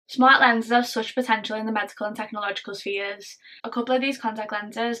Smart lenses have such potential in the medical and technological spheres. A couple of these contact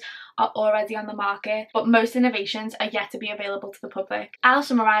lenses are already on the market, but most innovations are yet to be available to the public. I'll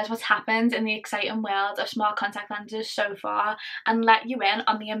summarise what's happened in the exciting world of smart contact lenses so far and let you in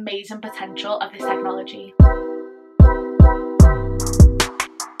on the amazing potential of this technology.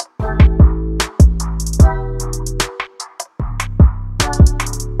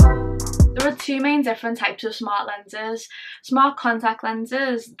 There are two main different types of smart lenses. Smart contact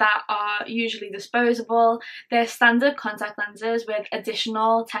lenses that are usually disposable. They're standard contact lenses with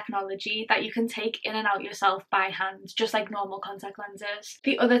additional technology that you can take in and out yourself by hand, just like normal contact lenses.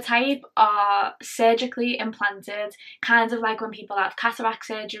 The other type are surgically implanted, kind of like when people have cataract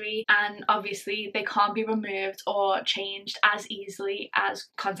surgery, and obviously they can't be removed or changed as easily as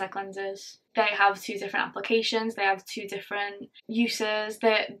contact lenses. They have two different applications, they have two different uses,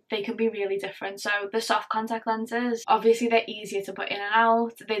 they can be really different. So the soft contact lenses, obviously they're easier to put in and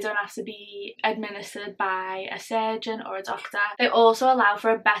out, they don't have to be administered by a surgeon or a doctor. They also allow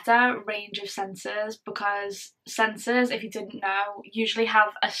for a better range of sensors, because sensors, if you didn't know, usually have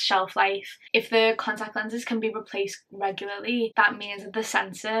a shelf life. If the contact lenses can be replaced regularly, that means that the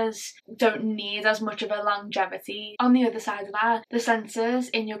sensors don't need as much of a longevity. On the other side of that, the sensors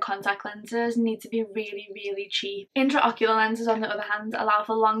in your contact lenses need to be really cheap. Intraocular lenses, on the other hand, allow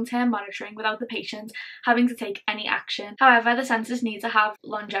for long-term monitoring without the patient having to take any action. However, the sensors need to have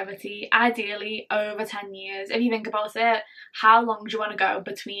longevity, ideally over 10 years. If you think about it, how long do you want to go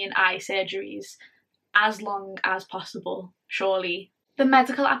between eye surgeries? As long as possible, surely. The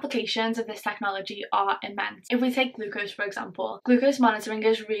medical applications of this technology are immense. If we take glucose, for example, glucose monitoring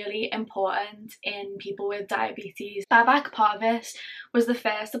is really important in people with diabetes. Babak Parvis was the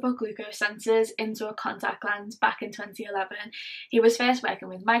first to put glucose sensors into a contact lens back in 2011. He was first working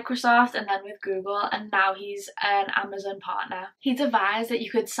with Microsoft and then with Google, and now he's an Amazon partner. He devised that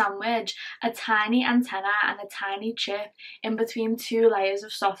you could sandwich a tiny antenna and a tiny chip in between two layers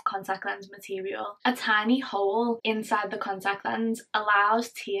of soft contact lens material. A tiny hole inside the contact lens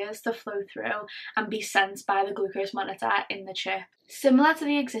allows tears to flow through and be sensed by the glucose monitor in the chip. Similar to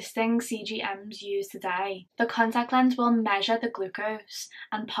the existing CGMs used today, the contact lens will measure the glucose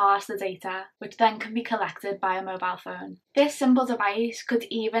and parse the data, which then can be collected by a mobile phone. This simple device could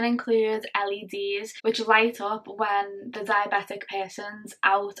even include LEDs, which light up when the diabetic person's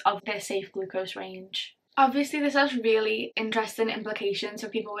out of their safe glucose range. Obviously, this has really interesting implications for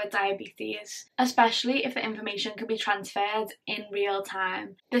people with diabetes, especially if the information can be transferred in real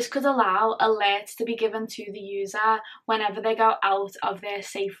time. This could allow alerts to be given to the user whenever they go out of their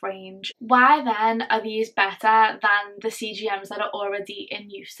safe range. Why then are these better than the CGMs that are already in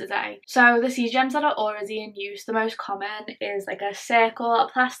use today? So the CGMs that are already in use, the most common is like a circle, a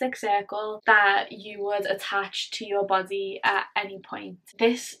plastic circle that you would attach to your body at any point.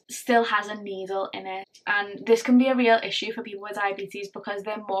 This still has a needle in it. And this can be a real issue for people with diabetes because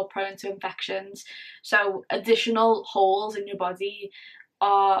they're more prone to infections. So additional holes in your body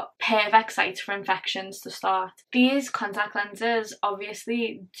are perfect sites for infections to start. These contact lenses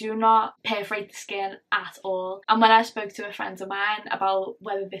obviously do not perforate the skin at all. And when I spoke to a friend of mine about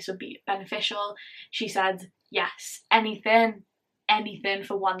whether this would be beneficial, she said, yes, anything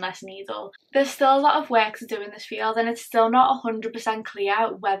for one less needle. There's still a lot of work to do in this field, and it's still not 100%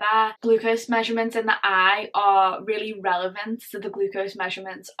 clear whether glucose measurements in the eye are really relevant to the glucose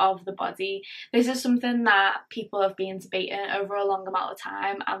measurements of the body. This is something that people have been debating over a long amount of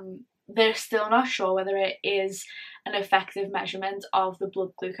time, and they're still not sure whether it is an effective measurement of the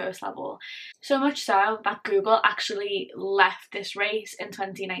blood glucose level. So much so that Google actually left this race in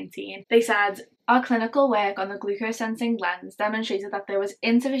 2019. They said, our clinical work on the glucose sensing lens demonstrated that there was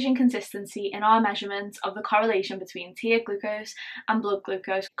insufficient consistency in our measurements of the correlation between tiered glucose and blood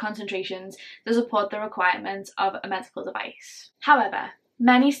glucose concentrations to support the requirements of a medical device. However,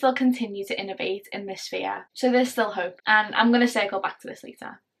 many still continue to innovate in this sphere, so there's still hope, and I'm going to circle back to this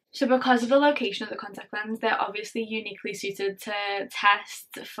later. So because of the location of the contact lens, they're obviously uniquely suited to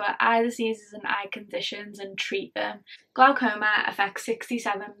test for eye diseases and eye conditions and treat them. Glaucoma affects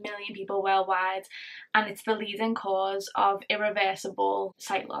 67 million people worldwide, and it's the leading cause of irreversible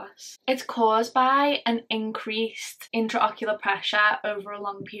sight loss. It's caused by an increased intraocular pressure over a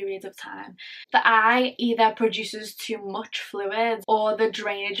long period of time. The eye either produces too much fluid or the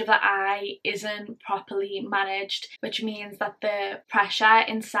drainage of the eye isn't properly managed, which means that the pressure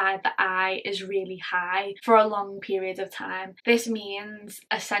inside inside the eye is really high for a long period of time. This means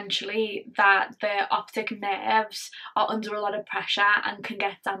essentially that the optic nerves are under a lot of pressure and can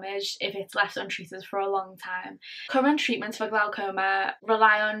get damaged if it's left untreated for a long time. Current treatments for glaucoma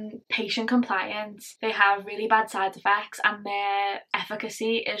rely on patient compliance. They have really bad side effects and their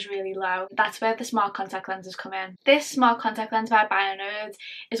efficacy is really low. That's where the smart contact lenses come in. This smart contact lens by Bionode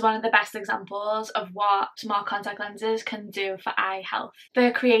is one of the best examples of what smart contact lenses can do for eye health.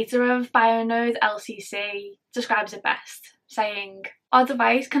 The creator of Bionode LCC describes it best, saying, "Our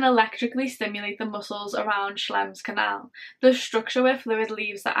device can electrically stimulate the muscles around Schlemm's canal, the structure where fluid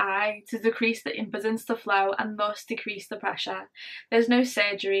leaves the eye, to decrease the impedance to flow and thus decrease the pressure. There's no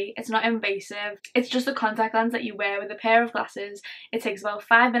surgery, it's not invasive, it's just a contact lens that you wear with a pair of glasses. It takes about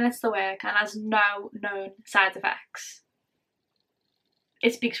 5 minutes to work and has no known side effects."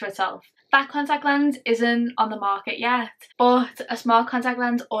 It speaks for itself. That contact lens isn't on the market yet, but a smart contact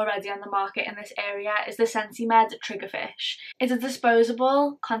lens already on the market in this area is the SensiMed Triggerfish. It's a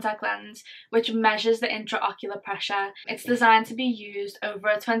disposable contact lens which measures the intraocular pressure. It's designed to be used over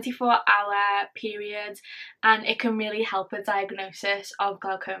a 24-hour period and it can really help with diagnosis of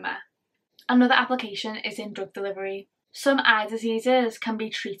glaucoma. Another application is in drug delivery. Some eye diseases can be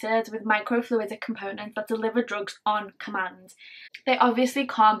treated with microfluidic components that deliver drugs on command. They obviously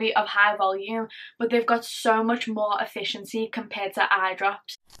can't be of high volume, but they've got so much more efficiency compared to eye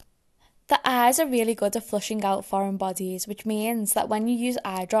drops. The eyes are really good at flushing out foreign bodies, which means that when you use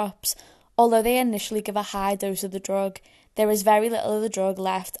eye drops, although they initially give a high dose of the drug, there is very little of the drug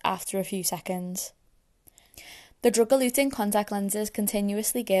left after a few seconds. The drug-eluting contact lenses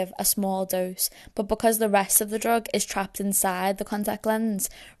continuously give a small dose, but because the rest of the drug is trapped inside the contact lens,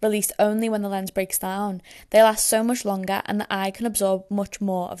 released only when the lens breaks down, they last so much longer and the eye can absorb much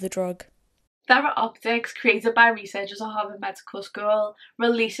more of the drug. Thera Optics, created by researchers at Harvard Medical School,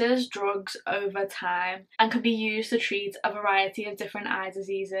 releases drugs over time and can be used to treat a variety of different eye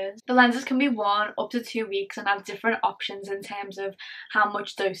diseases. The lenses can be worn up to 2 weeks and have different options in terms of how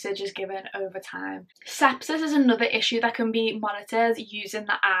much dosage is given over time. Sepsis is another issue that can be monitored using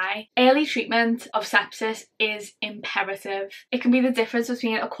the eye. Early treatment of sepsis is imperative. It can be the difference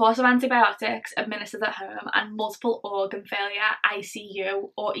between a course of antibiotics administered at home and multiple organ failure,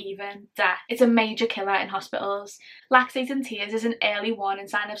 ICU, or even death. It's a major killer in hospitals. Lactating tears is an early warning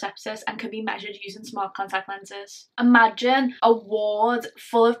sign of sepsis and can be measured using smart contact lenses. Imagine a ward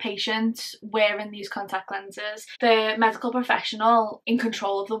full of patients wearing these contact lenses. The medical professional in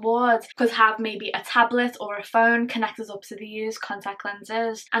control of the ward could have maybe a tablet or a phone connected up to these contact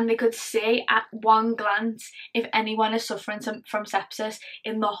lenses, and they could see at one glance if anyone is suffering from sepsis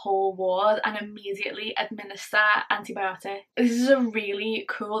in the whole ward and immediately administer antibiotics. This is a really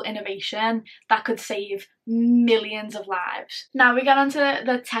cool innovation that could save millions of lives. Now we get onto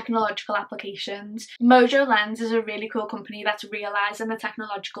the technological applications. Mojo Lens is a really cool company that's realising the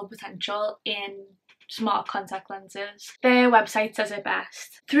technological potential in smart contact lenses. Their website says it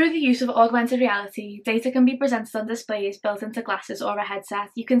best. Through the use of augmented reality, data can be presented on displays built into glasses or a headset.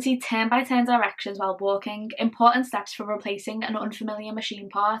 You can see turn-by-turn directions while walking, important steps for replacing an unfamiliar machine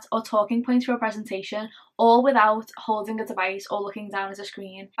part, or talking points for a presentation, all without holding a device or looking down at a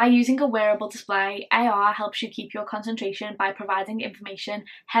screen. By using a wearable display, AR helps you keep your concentration by providing information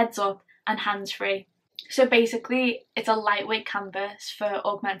heads up and hands-free. So basically, it's a lightweight canvas for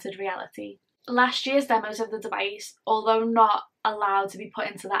augmented reality. Last year's demos of the device, although not allowed to be put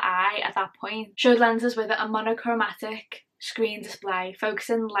into the eye at that point, showed lenses with a monochromatic screen display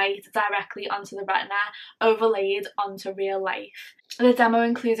focusing light directly onto the retina, overlaid onto real life. The demo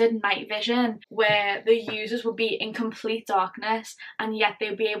included night vision, where the users would be in complete darkness and yet they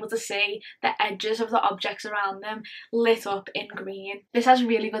would be able to see the edges of the objects around them lit up in green. This has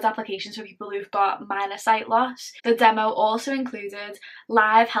really good applications for people who've got minor sight loss. The demo also included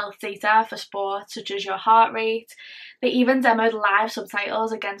live health data for sports such as your heart rate. They even demoed live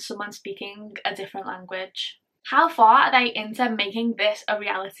subtitles against someone speaking a different language. How far are they into making this a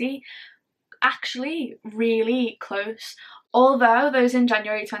reality? Actually, really close. Although those in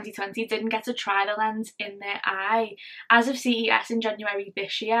January 2020 didn't get to try the lens in their eye, as of CES in January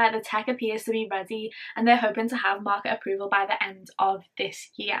this year, the tech appears to be ready and they're hoping to have market approval by the end of this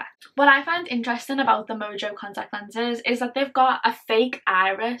year. What I find interesting about the Mojo contact lenses is that they've got a fake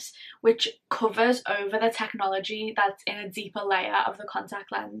iris which covers over the technology that's in a deeper layer of the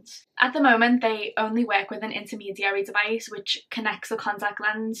contact lens. At the moment, they only work with an intermediary device which connects the contact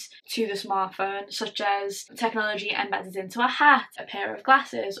lens to the smartphone, such as technology embedded into into a hat, a pair of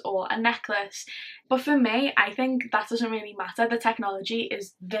glasses, or a necklace. But for me, I think that doesn't really matter. The technology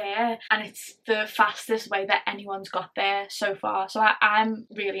is there and it's the fastest way that anyone's got there so far. So I'm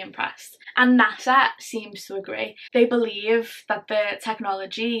really impressed. And NASA seems to agree. They believe that the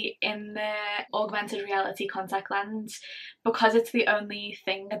technology in the augmented reality contact lens, because it's the only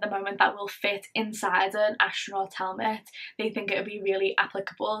thing at the moment that will fit inside an astronaut's helmet, they think it would be really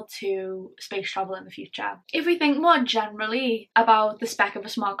applicable to space travel in the future. If we think more generally about the spec of a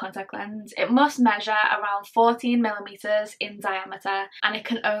smart contact lens, it must measure around 14 millimeters in diameter, and it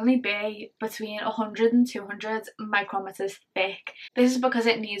can only be between 100 and 200 micrometers thick. This is because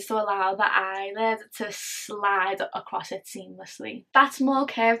it needs to allow the eyelid to slide across it seamlessly. That small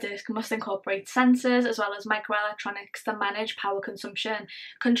curved disc must incorporate sensors as well as microelectronics to manage power consumption,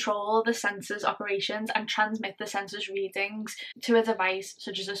 control the sensor's operations, and transmit the sensor's readings to a device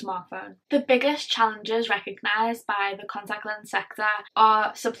such as a smartphone. The biggest challenges recognised by the contact lens sector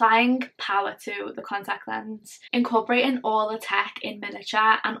are supplying power to the contact lens, incorporating all the tech in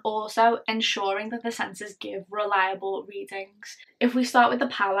miniature, and also ensuring that the sensors give reliable readings. If we start with the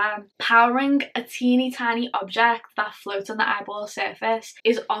power, powering a teeny tiny object that floats on the eyeball surface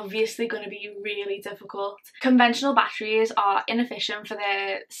is obviously going to be really difficult. Conventional batteries are inefficient for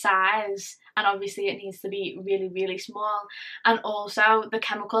their size, and obviously it needs to be really small, and also the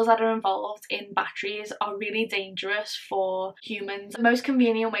chemicals that are involved in batteries are really dangerous for humans. The most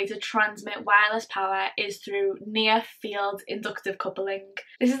convenient way to transmit wireless power is through near field inductive coupling.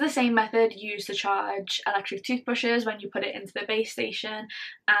 This is the same method used to charge electric toothbrushes when you put it into the base station,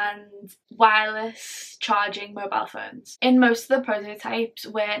 and wireless charging mobile phones. In most of the prototypes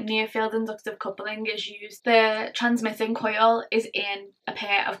where near field inductive coupling is used, the transmitting coil is in a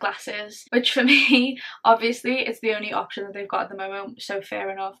pair of glasses, which for me, obviously it's the only option that they've got at the moment, so fair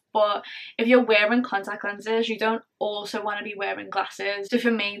enough. But if you're wearing contact lenses, you don't also want to be wearing glasses, so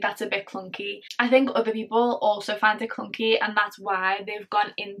for me that's a bit clunky. I think other people also find it clunky, and that's why they've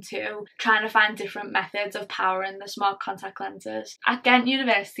gone into trying to find different methods of powering the smart contact lenses. At Ghent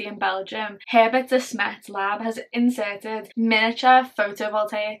University in Belgium, Herbert de Smet's lab has inserted miniature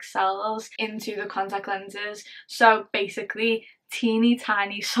photovoltaic cells into the contact lenses, so basically teeny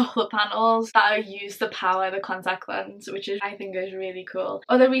tiny solar panels that are used to power the contact lens, which I think is really cool.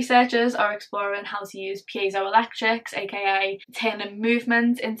 Other researchers are exploring how to use piezoelectrics, aka turning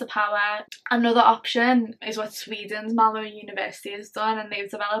movement into power. Another option is what Sweden's Malmö University has done, and they've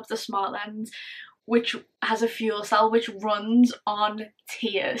developed a smart lens which has a fuel cell which runs on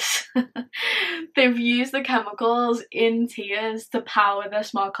tears. They've used the chemicals in tears to power their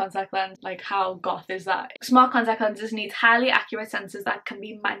smart contact lens. Like, how goth is that? Smart contact lenses need highly accurate sensors that can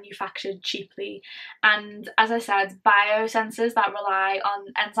be manufactured cheaply, and as I said, biosensors that rely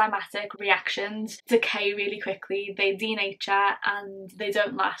on enzymatic reactions decay really quickly, they denature, and they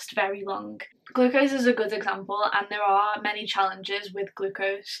don't last very long. Glucose is a good example, and there are many challenges with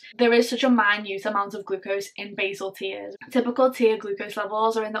glucose. There is such a minute amount of glucose in basal tears. Typical tear glucose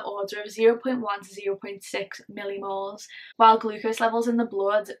levels are in the order of 0.1 to 0.6 millimoles, while glucose levels in the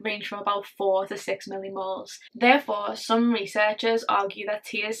blood range from about 4 to 6 millimoles. Therefore, some researchers argue that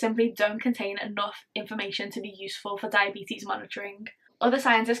tears simply don't contain enough information to be useful for diabetes monitoring. Other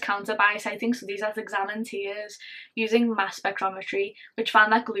scientists counter by citing studies that examine tears using mass spectrometry, which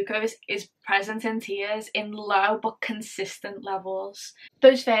found that glucose is present in tears in low but consistent levels.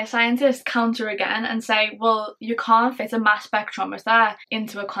 Those first scientists counter again and say, well, you can't fit a mass spectrometer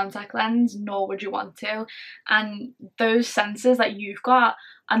into a contact lens, nor would you want to, and those sensors that you've got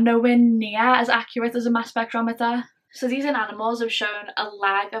are nowhere near as accurate as a mass spectrometer. Studies in animals have shown a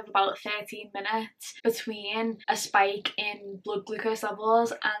lag of about 13 minutes between a spike in blood glucose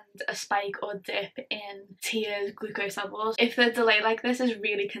levels and a spike or dip in tear glucose levels. If the delay like this is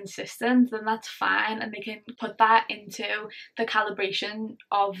really consistent, then that's fine, and they can put that into the calibration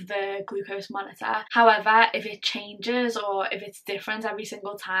of the glucose monitor. However, if it changes or if it's different every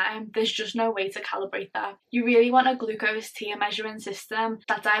single time, there's just no way to calibrate that. You really want a glucose tear measuring system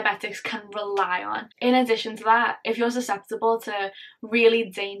that diabetics can rely on. In addition to that, if you're susceptible to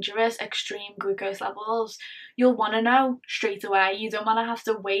really dangerous extreme glucose levels, you'll want to know straight away. You don't want to have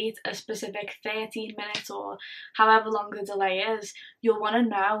to wait a specific 13 minutes or however long the delay is. You'll want to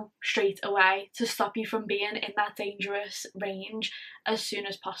know straight away to stop you from being in that dangerous range as soon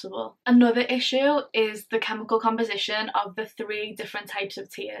as possible. Another issue is the chemical composition of the 3 different types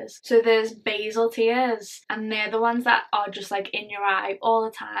of tears. So there's basal tears, and they're the ones that are just like in your eye all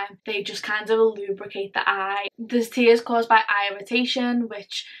the time. They just kind of lubricate the eye. There's tears caused by eye irritation,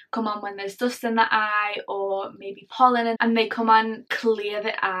 which come on when there's dust in the eye or maybe pollen, and they come on clear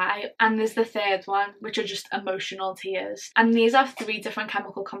the eye. And there's the third one, which are just emotional tears. And these have 3 different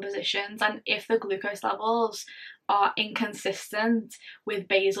chemical compositions, and if the glucose levels are inconsistent with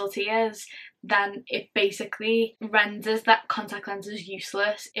basal tears, then it basically renders that contact lenses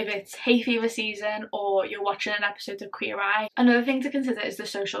useless if it's hay fever season or you're watching an episode of Queer Eye. Another thing to consider is the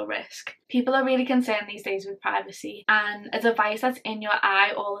social risk. People are really concerned these days with privacy, and a device that's in your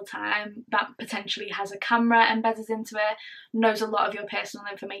eye all the time that potentially has a camera embedded into it, knows a lot of your personal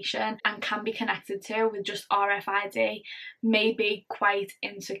information and can be connected to with just RFID may be quite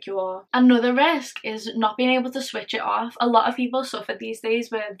insecure. Another risk is not being able to switch it off. A lot of people suffer these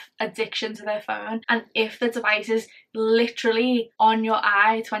days with addiction to their phone, and if the device is literally on your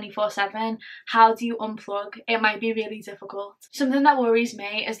eye 24/7, how do you unplug? It might be really difficult. Something that worries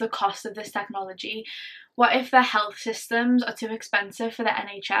me is the cost of this technology. What if the health systems are too expensive for the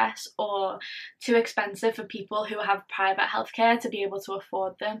NHS or too expensive for people who have private healthcare to be able to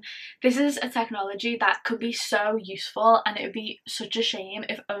afford them? This is a technology that could be so useful, and it would be such a shame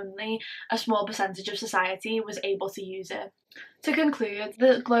if only a small percentage of society was able to use it. To conclude,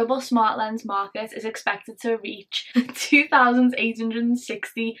 the global smart lens market is expected to reach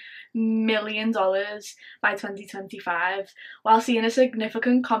 $2,860 million by 2025, while seeing a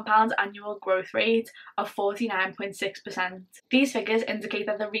significant compound annual growth rate of 49.6%. These figures indicate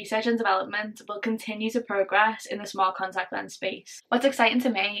that the research and development will continue to progress in the smart contact lens space. What's exciting to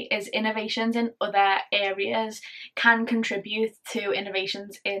me is innovations in other areas can contribute to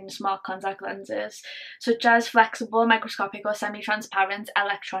innovations in smart contact lenses, such as flexible, microscopic or semi-transparent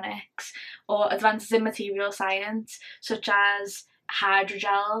electronics, or advances in material science such as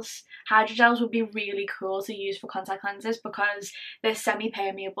hydrogels. Hydrogels would be really cool to use for contact lenses because they're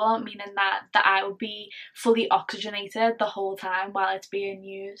semi-permeable, meaning that the eye will be fully oxygenated the whole time while it's being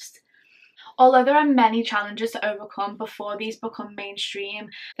used. Although there are many challenges to overcome before these become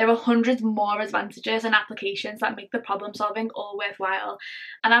mainstream, there are hundreds more advantages and applications that make the problem solving all worthwhile,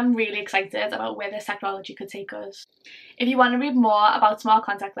 and I'm really excited about where this technology could take us. If you want to read more about smart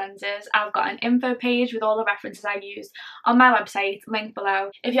contact lenses, I've got an info page with all the references I used on my website, linked below.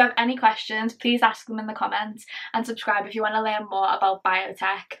 If you have any questions, please ask them in the comments, and subscribe if you want to learn more about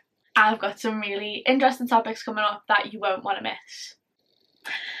biotech. I've got some really interesting topics coming up that you won't want to miss.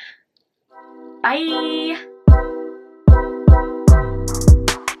 Bye!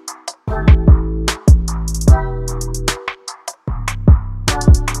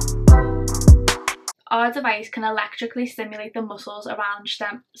 Our device can electrically stimulate the muscles around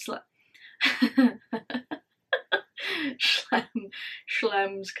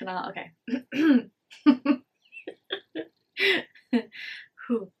Schlem's canal. Okay.